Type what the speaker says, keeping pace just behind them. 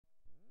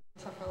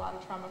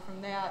lot of trauma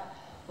from that.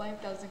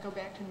 Life doesn't go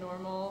back to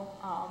normal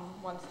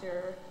once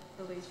they're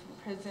released from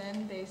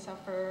prison. They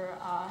suffer,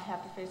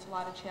 have to face a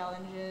lot of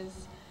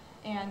challenges,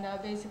 and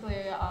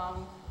basically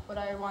what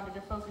I wanted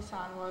to focus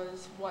on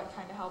was what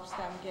kind of helps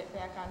them get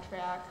back on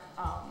track.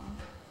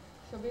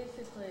 So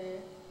basically,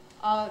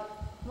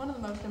 one of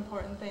the most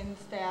important things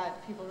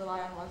that people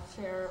rely on once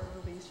they're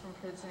released from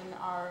prison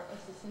are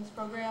assistance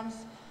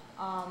programs.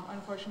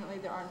 Unfortunately,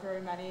 there aren't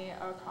very many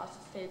across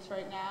the states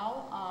right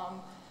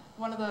now.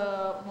 One of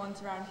the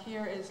ones around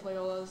here is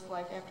Loyola's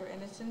Life After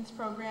Innocence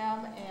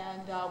program,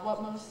 and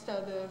what most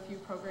of the few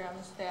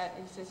programs that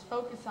exist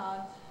focus on,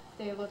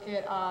 they look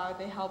at,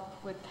 they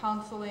help with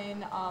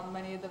counseling.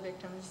 Many of the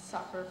victims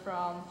suffer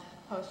from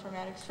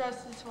post-traumatic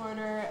stress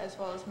disorder, as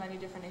well as many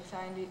different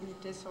anxiety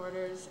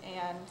disorders,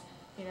 and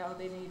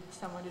they need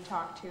someone to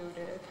talk to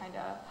kind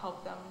of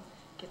help them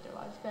get their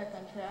lives back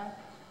on track.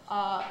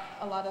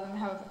 A lot of them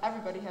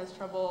everybody has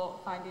trouble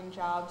finding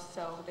jobs,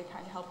 so they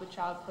kind of help with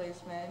job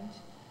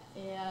placement.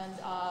 And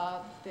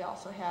they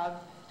also have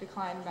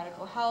declined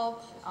medical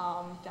health,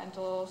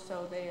 dental,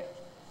 so they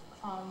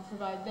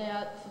provide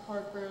that,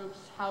 support groups,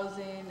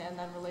 housing, and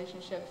then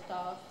relationship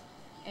stuff,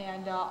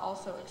 and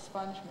also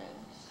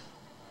expungement.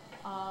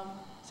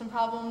 Some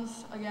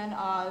problems, again,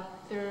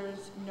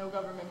 there's no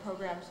government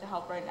programs to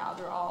help right now.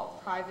 They're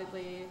all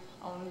privately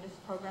owned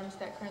programs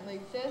that currently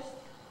exist,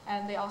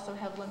 and they also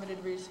have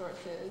limited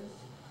resources.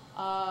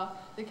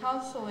 The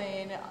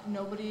counseling,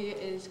 nobody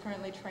is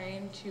currently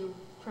trained to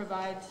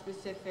provide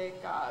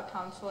specific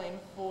counseling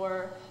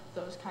for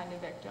those kind of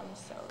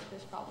victims, so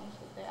there's problems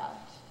with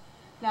that.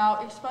 Now,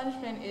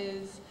 expungement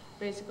is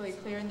basically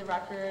clearing the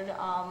record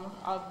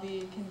of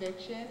the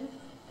conviction.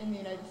 In the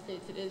United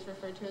States, it is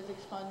referred to as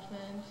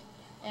expungement.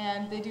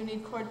 And they do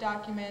need court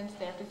documents,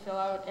 they have to fill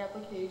out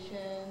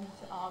applications,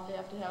 they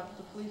have to have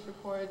the police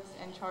reports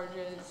and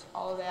charges,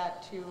 all of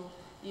that to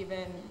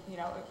even,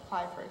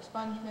 apply for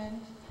expungement.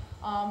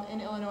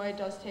 In Illinois, it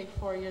does take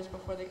 4 years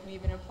before they can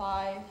even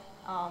apply.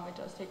 It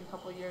does take a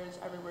couple of years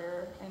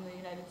everywhere in the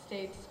United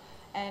States.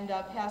 And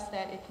past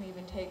that, it can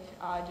even take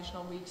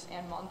additional weeks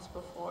and months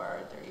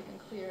before they're even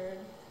cleared,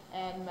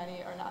 and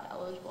many are not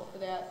eligible for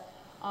that.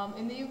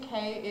 In the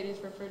UK, it is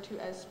referred to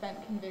as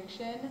spent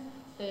conviction.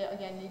 They,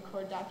 again, need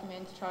court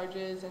documents,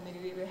 charges, and they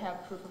need to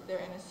have proof of their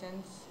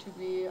innocence to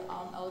be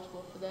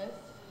eligible for this.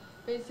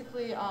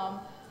 Basically,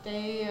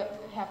 they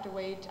have to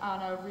wait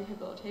on a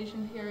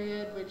rehabilitation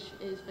period, which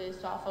is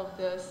based off of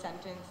the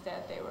sentence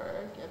that they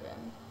were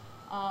given.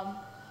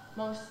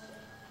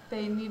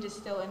 They need to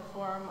still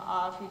inform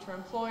future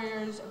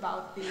employers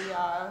about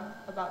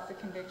the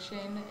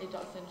conviction. It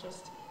doesn't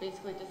just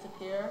basically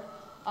disappear.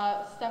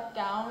 Step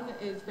down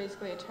is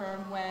basically a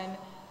term when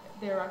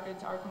their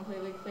records are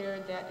completely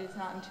cleared. That is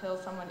not until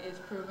someone is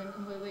proven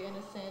completely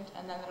innocent,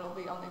 and then it'll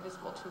be only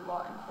visible to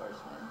law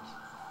enforcement.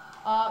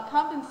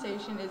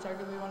 Compensation is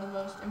arguably one of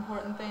the most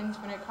important things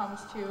when it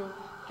comes to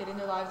getting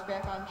their lives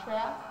back on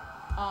track.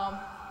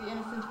 The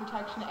Innocence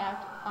Protection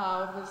Act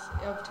of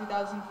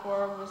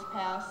 2004 was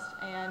passed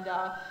and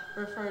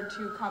referred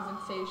to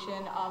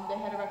compensation. They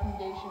had a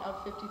recommendation of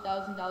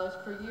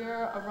 $50,000 per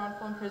year of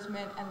wrongful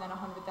imprisonment, and then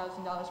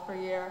 $100,000 per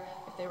year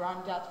if they were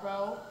on death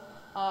row.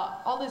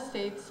 All the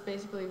states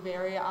basically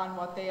vary on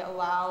what they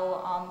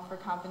allow for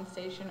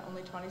compensation.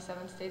 Only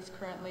 27 states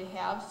currently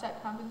have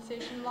set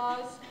compensation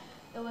laws.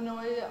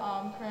 Illinois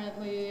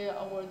currently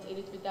awards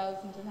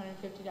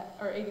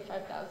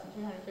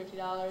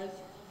 $85,350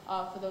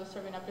 for those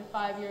serving up to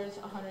 5 years,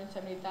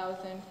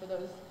 $170,000 for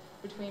those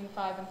between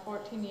 5 and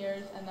 14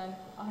 years, and then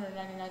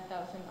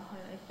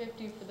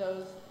 $199,150 for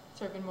those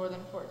serving more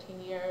than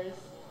 14 years.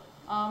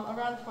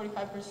 Around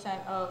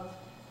 45% of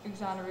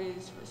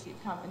exonerees receive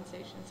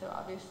compensation, so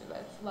obviously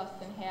that's less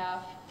than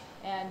half,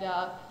 and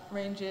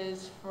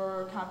ranges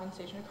for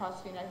compensation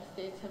across the United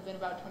States have been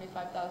about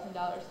 $25,000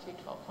 to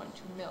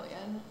 $12.2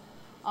 million.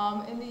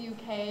 In the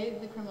UK,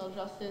 the Criminal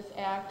Justice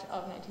Act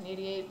of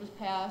 1988 was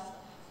passed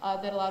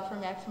that allowed for a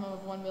maximum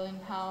of £1 million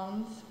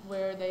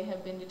where they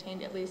have been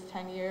detained at least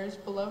 10 years.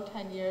 Below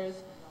 10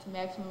 years, it's a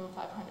maximum of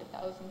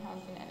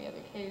 £500,000 in any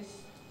other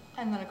case,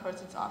 and then of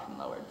course it's often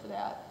lowered for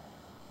that.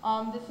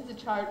 This is a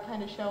chart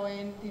kind of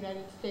showing the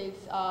United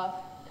States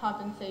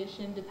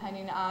compensation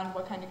depending on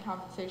what kind of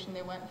compensation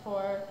they went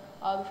for.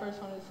 The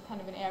first one is kind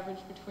of an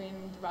average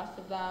between the rest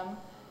of them,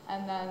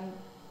 and then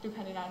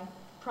depending on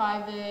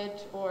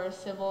private or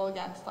civil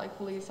against like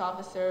police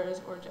officers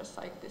or just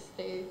like the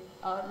state,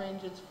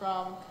 ranges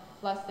from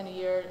less than a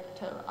year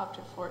to up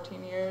to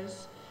 14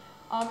 years.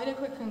 In a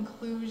quick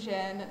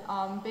conclusion,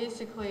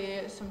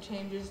 basically some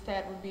changes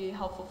that would be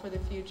helpful for the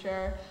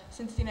future.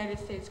 Since the United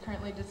States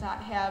currently does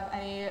not have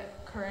any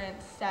current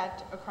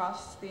set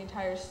across the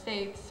entire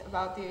states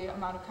about the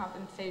amount of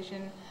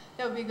compensation,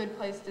 that would be a good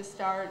place to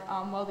start.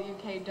 While the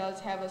UK does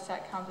have a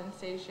set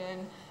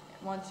compensation,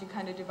 once you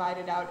kind of divide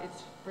it out,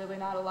 it's really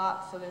not a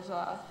lot, so there's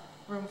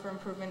room for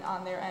improvement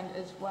on their end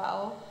as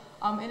well.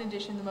 In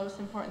addition, the most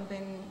important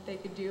thing they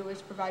could do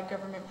is provide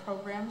government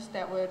programs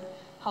that would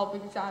help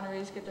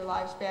exonerees get their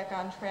lives back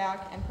on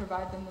track and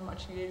provide them the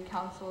much needed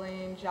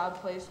counseling,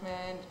 job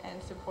placement,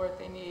 and support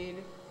they need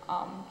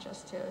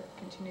just to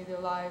continue their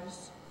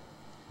lives.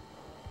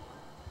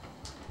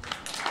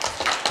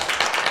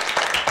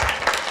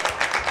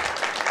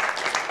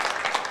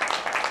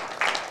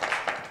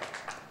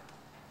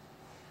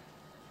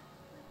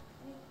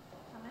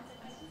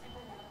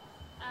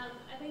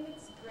 I think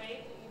it's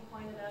great that you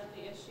pointed out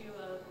the issue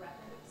of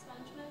record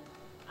expungement.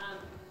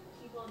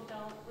 People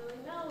don't really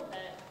know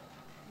that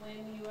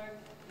when you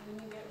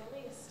get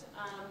released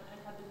and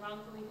have been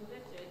wrongfully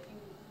convicted, you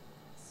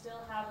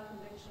still have a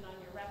conviction on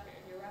your record.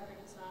 Your record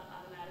is not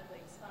automatically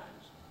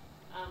expunged.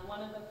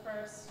 One of the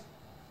first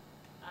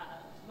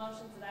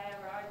motions that I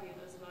ever argued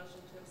was a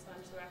motion to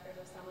expunge the record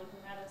of someone who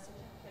had a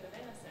certificate of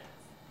innocence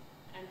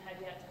and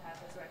had yet to have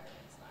his record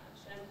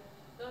expunged. And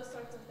those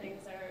sorts of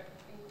things are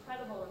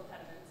incredible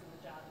impediments in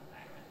the job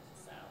environment.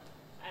 So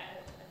I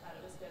thought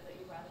it was good that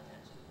you brought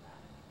attention to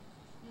that.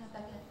 Yeah,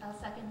 Becca, I'll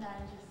second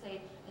that and just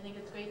say I think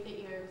it's great that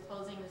you're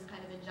exposing this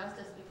kind of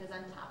injustice, because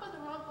on top of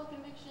the wrongful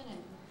conviction and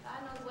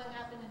God knows what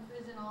happened in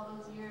prison all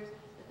those years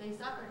that they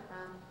suffered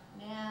from,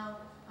 now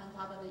on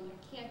top of it you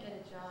can't get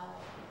a job,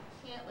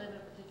 you can't live in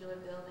a particular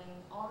building,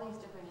 all these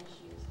different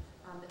issues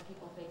that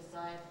people face. So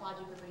I applaud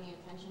you for bringing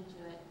attention to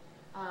it.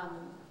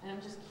 And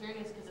I'm just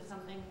curious because it's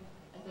something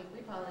I think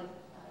we probably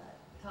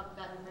talked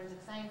about in forensic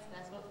science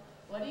class.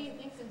 What do you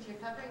think, since you're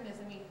covering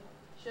this? I mean,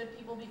 should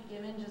people be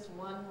given just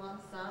one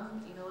lump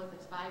sum? You know, if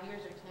it's 5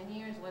 years or 10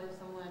 years, what if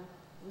someone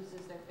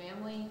loses their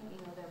family? You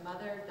know, their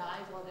mother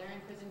dies while they're in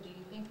prison. Do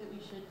you think that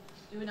we should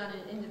do it on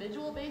an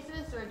individual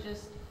basis or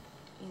just,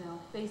 you know,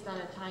 based on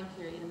a time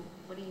period? And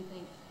what do you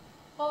think?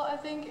 Well, I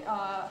think,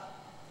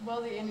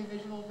 well, the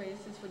individual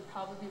basis would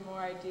probably be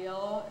more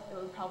ideal. It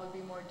would probably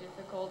be more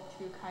difficult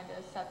to kind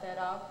of set that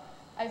up.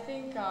 I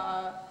think,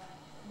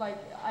 like,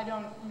 I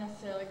don't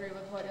necessarily agree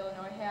with what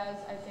Illinois has.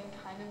 I think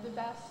kind of the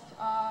best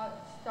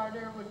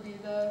starter would be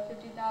the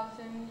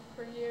 $50,000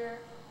 per year,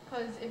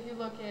 because if you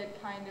look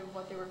at kind of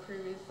what they were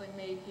previously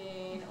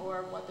making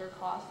or what their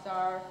costs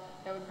are,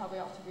 that would probably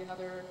also be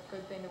another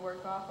good thing to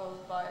work off of.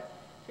 But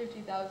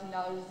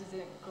 $50,000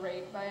 isn't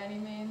great by any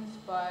means,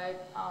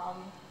 but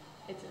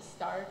it's a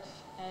start,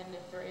 and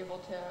if they're able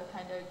to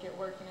kind of get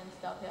working and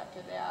stuff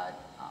after that,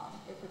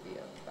 it would be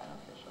a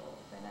beneficial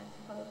thing, I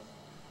suppose.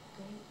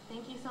 Great.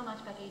 Thank you so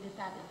much, Becca. You did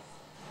fabulous.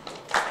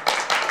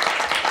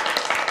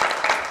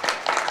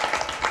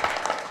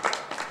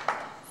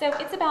 So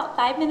it's about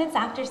 5 minutes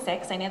after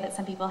 6. I know that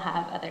some people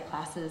have other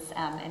classes,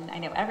 and I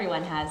know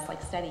everyone has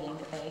like studying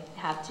that they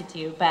have to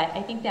do, but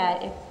I think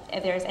that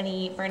if there's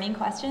any burning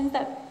questions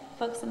that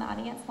folks in the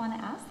audience want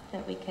to ask,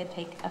 that we could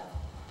take a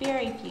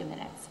very few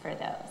minutes for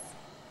those.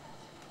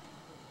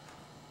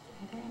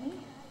 Are there any?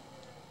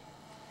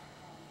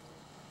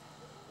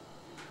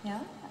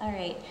 No? All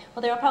right.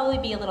 Well, there will probably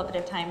be a little bit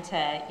of time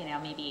to, you know,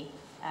 maybe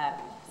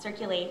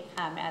circulate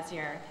as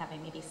you're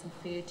having maybe some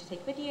food to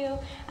take with you.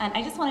 And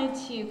I just wanted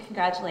to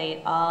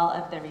congratulate all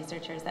of the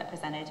researchers that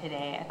presented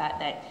today. I thought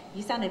that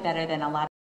you sounded better than a lot